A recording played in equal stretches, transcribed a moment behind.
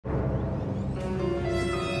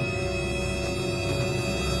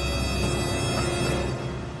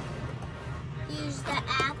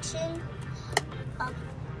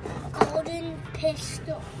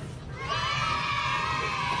pistol.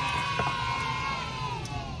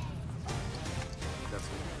 Got some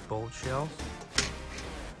bullet shells.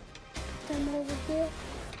 Them over here.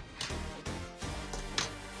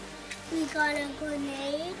 We got a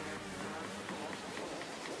grenade.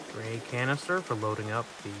 Grenade canister for loading up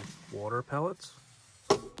the water pellets.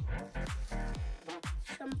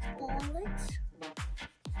 Some bullets.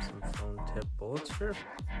 Some foam tip bullets here.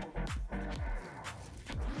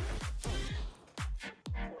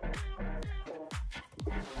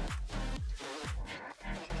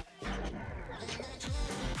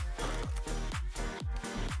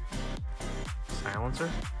 Silencer.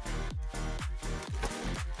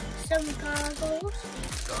 Some goggles.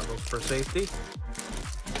 Goggles for safety.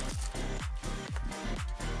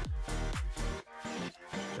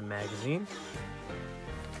 The magazine.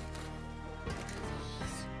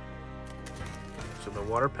 So the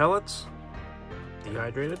water pellets,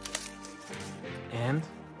 dehydrated, and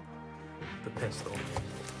the pistol.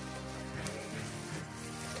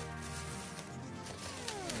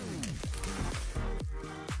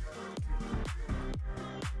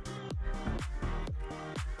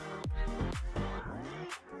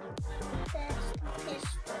 That's the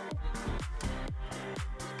pistol.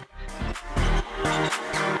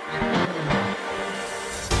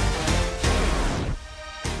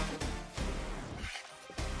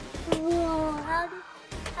 Whoa, how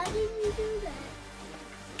did you do that?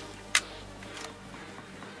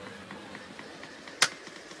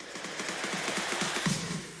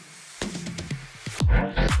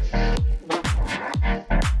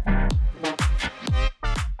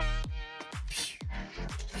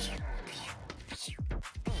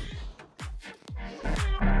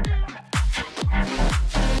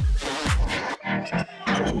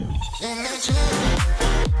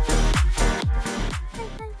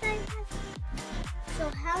 So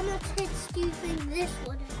how much hits do you think this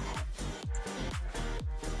would have?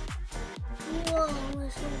 Whoa,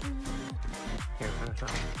 this one. Here, finish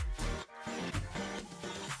that.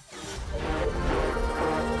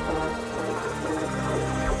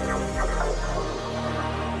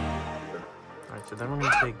 Alright, so then we're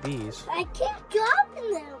going to take these I keep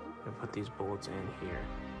dropping them. and put these bullets in here.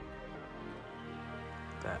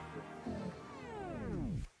 That.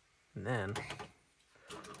 And then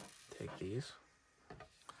take these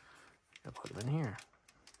and put them in here.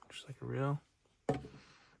 Just like a real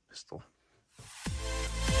pistol.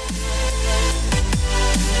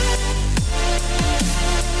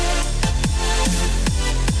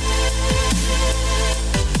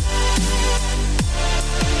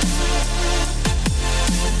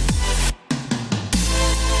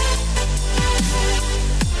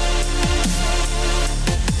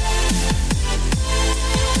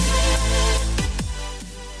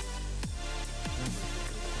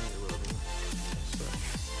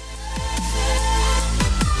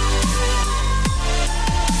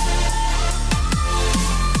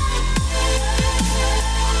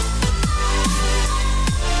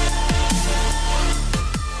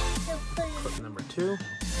 Clip number 2.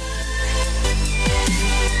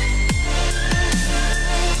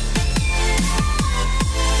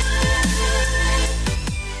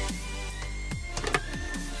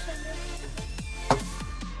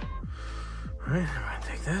 Alright, I'm gonna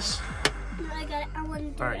take this. No, I got it. I want to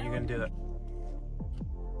do Alright, it. you're gonna do that.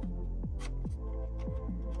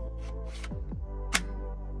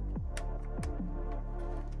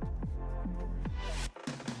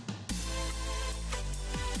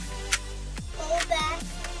 Pull back.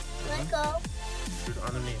 Let go. Shoot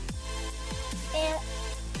underneath. And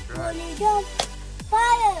Right. when you jump,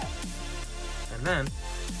 fire. And then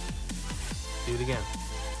do it again.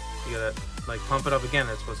 You gotta like pump it up again.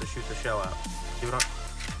 It's supposed to shoot the shell out. Do it on.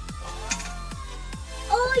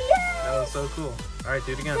 Oh yeah. That was so cool. All right,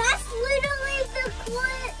 do it again. That's literally the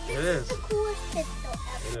coolest. It This is. the coolest pistol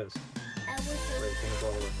It ever. is. I was so, Wait, can you go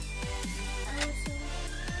all the way?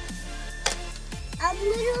 I'm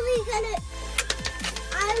literally gonna.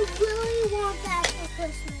 I really want that for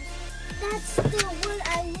Christmas. That's the one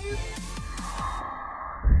I live.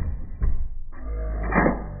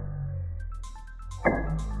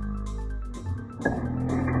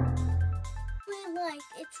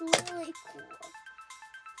 It's really cool.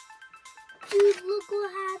 Dude, look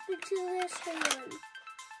what happened to this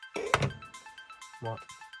one. What?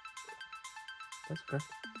 That's okay.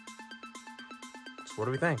 So what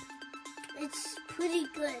do we think? It's pretty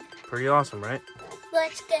good. Pretty awesome, right?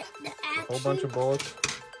 Let's get the A action. whole bunch of bullets.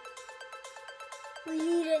 We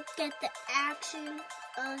need to get the action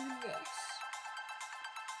of this.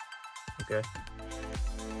 Okay.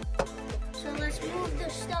 So let's move the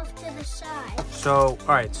stuff to the side. So, all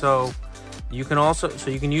right. So You can also,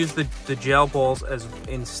 so you can use the gel balls as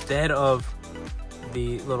instead of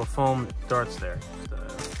the little foam darts there. The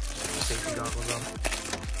safety goggles on.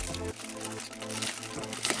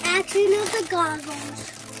 Actually, not the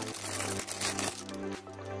goggles.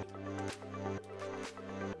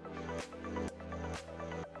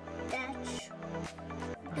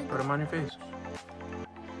 Put them on your face.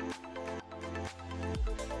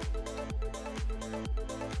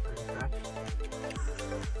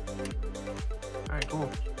 Alright, cool.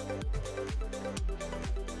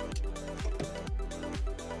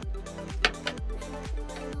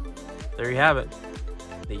 There you have it.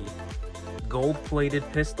 The gold-plated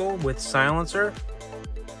pistol with silencer,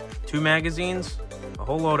 2 magazines, a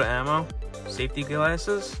whole load of ammo, safety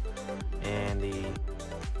glasses, and the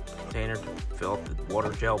container to fill up the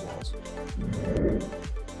water gel balls.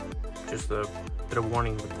 Just a bit of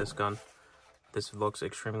warning with this gun. This looks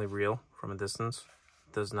extremely real from a distance.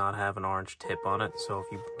 Does not have an orange tip on it, so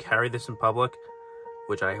if you carry this in public,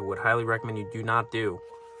 which I would highly recommend you do not do,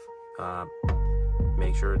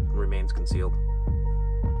 make sure it remains concealed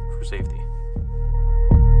for safety.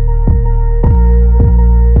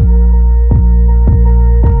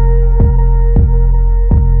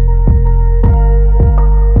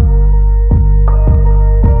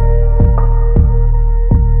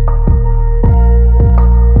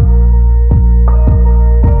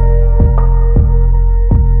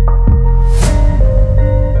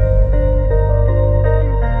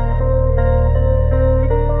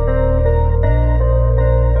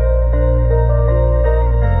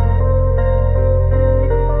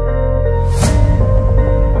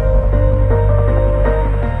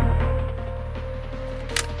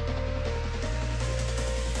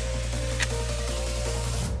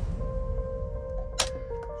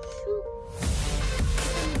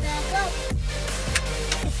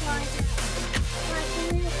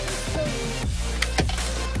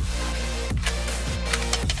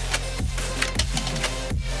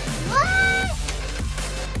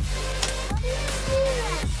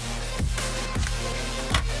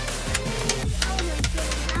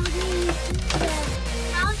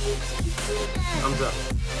 Thumbs up.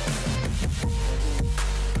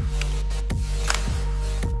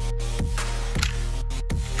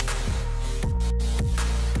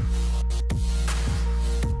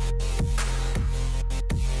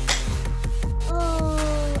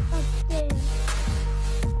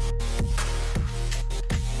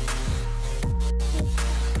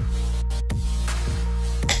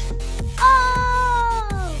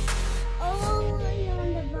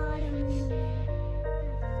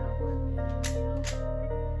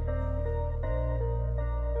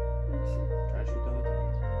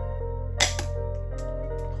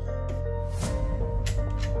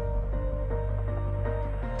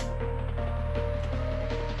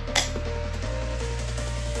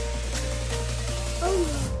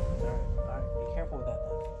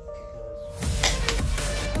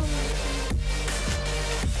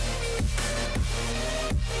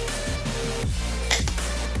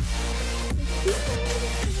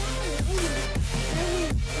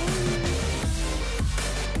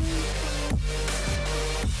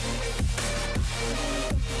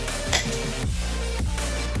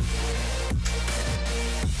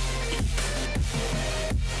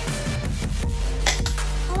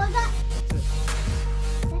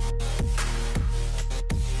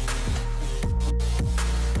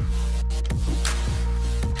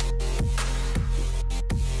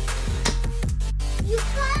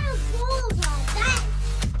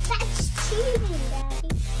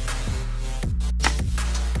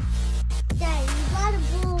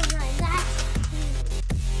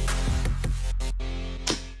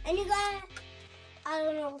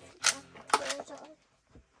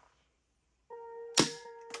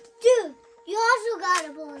 Dude, you also got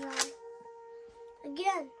a bullseye.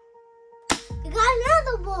 Again. You got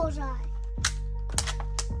another bullseye.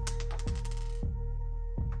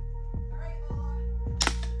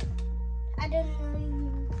 I don't know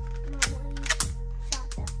you shot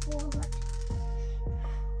that bullet.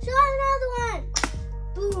 Shot another one.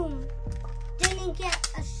 Boom. Didn't get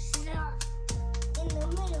a shot in the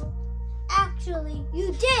middle. Actually,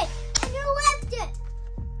 you did. And you left it.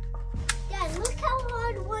 Dad, look how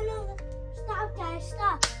hard one of the... Stop, guys,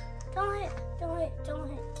 stop. Don't hit, don't hit, don't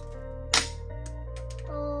hit.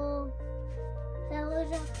 Oh, that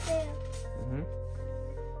was up there. Mm-hmm.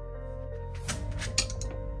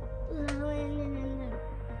 That landed in there.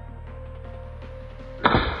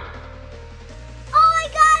 Oh, I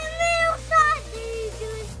got a middle shot. Did you do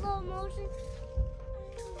it in slow motion?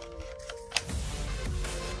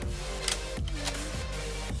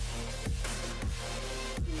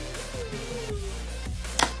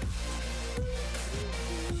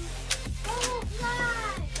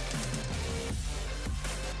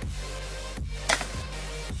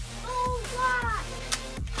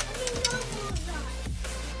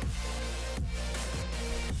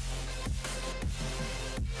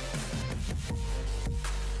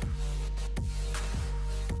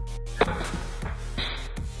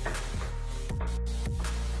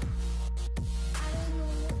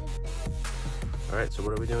 right, so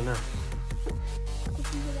what are we doing now?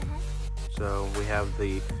 So we have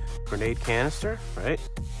the grenade canister, right?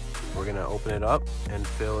 We're gonna open it up and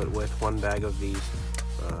fill it with 1 bag of these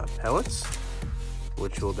pellets,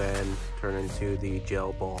 which will then turn into the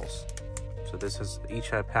gel balls. So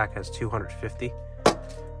each pack has 250.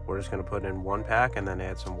 We're just gonna put in 1 pack and then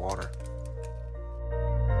add some water.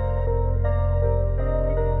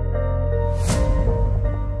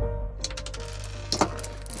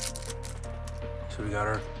 So we got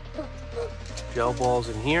our gel balls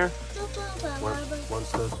in here.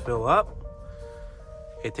 Once those fill up,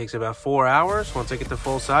 it takes about 4 hours. Once they get to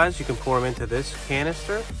full size, you can pour them into this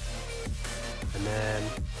canister. And then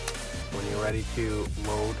when you're ready to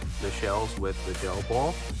load the shells with the gel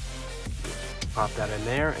ball, just pop that in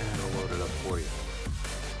there and it'll load it up for you.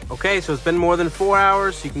 Okay, so it's been more than 4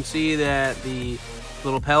 hours. You can see that the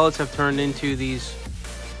little pellets have turned into these,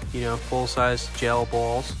 full-size gel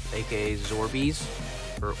balls, aka orbeez,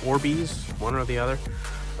 or orbeez, one or the other.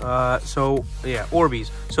 Orbeez.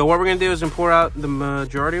 So what we're gonna do is pour out the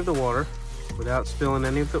majority of the water without spilling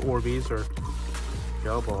any of the orbeez or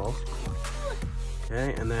gel balls.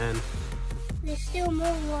 Okay, and then there's still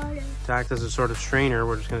more water. To act as a sort of strainer,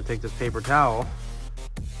 we're just gonna take this paper towel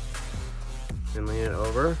and lean it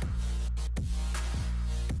over.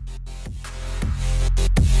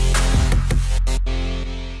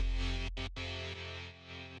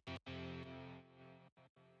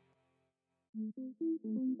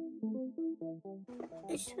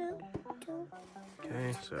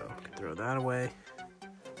 Okay, so throw that away.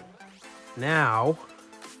 Now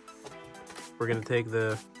we're gonna take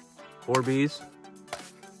the orbeez,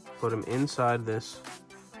 put them inside this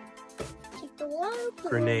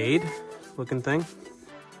grenade looking thing,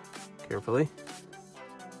 carefully.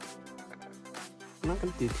 I'm not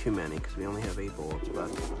gonna do too many because we only have 8 bullets, but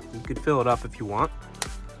you could fill it up if you want.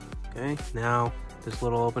 Okay, now this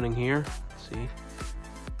little opening here, see,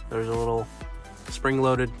 there's a little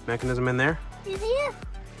spring-loaded mechanism in there.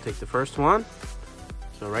 Take the first one.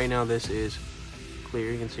 So right now this is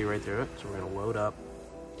clear, you can see right through it. So we're gonna load up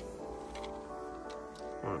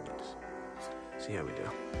one of these. See how we do.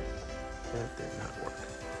 That did not work.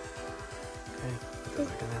 Okay, what's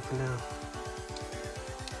that gonna happen now?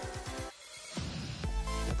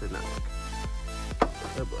 That did not work.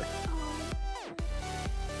 Oh boy.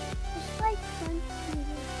 It's like fun.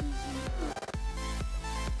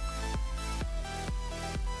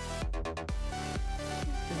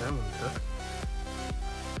 That one took.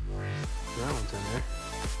 That one's in there.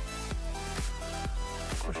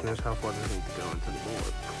 The question is, how far does it need to go into the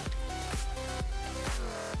board?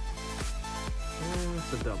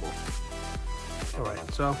 It's a double.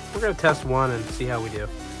 Alright, so we're going to test one and see how we do.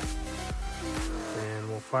 And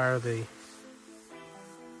we'll fire the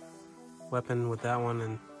weapon with that one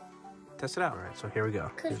and test it out. Alright, so here we go.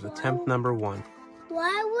 Here's attempt number 1.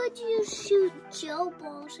 Why would you shoot gel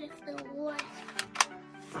balls if they're wet?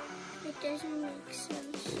 It doesn't make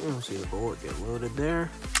sense. You'll see the bullet get loaded there.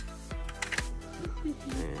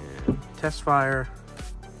 And test fire.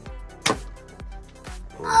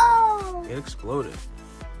 Oh! It exploded.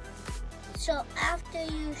 So after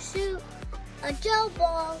you shoot a gel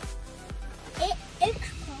ball, it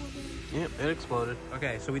exploded. Yep, it exploded.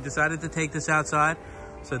 Okay, so we decided to take this outside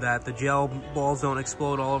so that the gel balls don't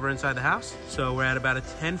explode all over inside the house. So we're at about a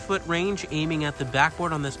 10-foot range, aiming at the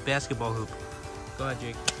backboard on this basketball hoop. Go ahead,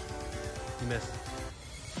 Jake. You missed.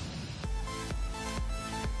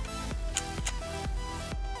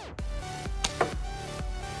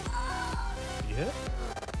 Did you hit it?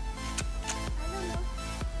 I don't know.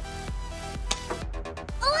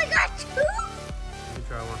 Oh, I got 2! Let me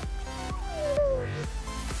try one.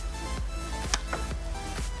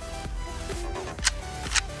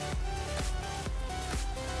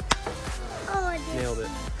 Oh, I did. Nailed it.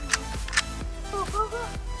 Oh.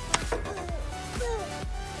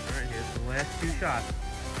 Alright, here's the last 2 shots.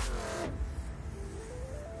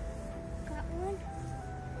 Got one.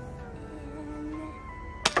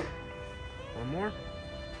 And One more.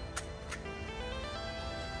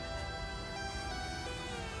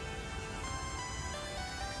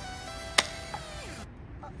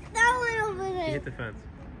 that one over You there. hit the fence.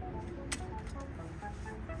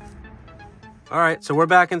 Alright, so we're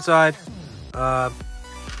back inside.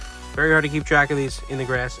 Very hard to keep track of these in the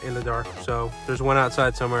grass in the dark. So there's one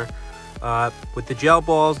outside somewhere. With the gel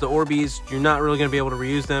balls, the orbeez, you're not really going to be able to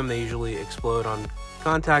reuse them. They usually explode on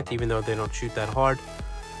contact, even though they don't shoot that hard.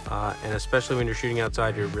 And especially when you're shooting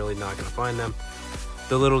outside, you're really not going to find them.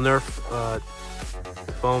 The little Nerf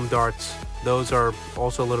foam darts, those are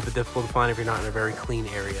also a little bit difficult to find if you're not in a very clean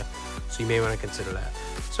area. So you may want to consider that.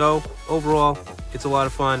 So overall, it's a lot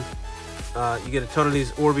of fun. You get a ton of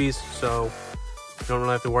these orbeez, so you don't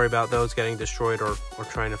really have to worry about those getting destroyed or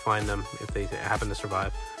trying to find them if they happen to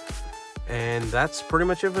survive. And that's pretty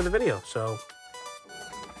much it for the video. So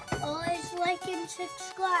always like and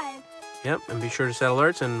subscribe. Yep, and be sure to set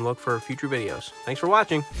alerts and look for future videos. Thanks for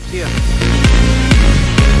watching. See ya.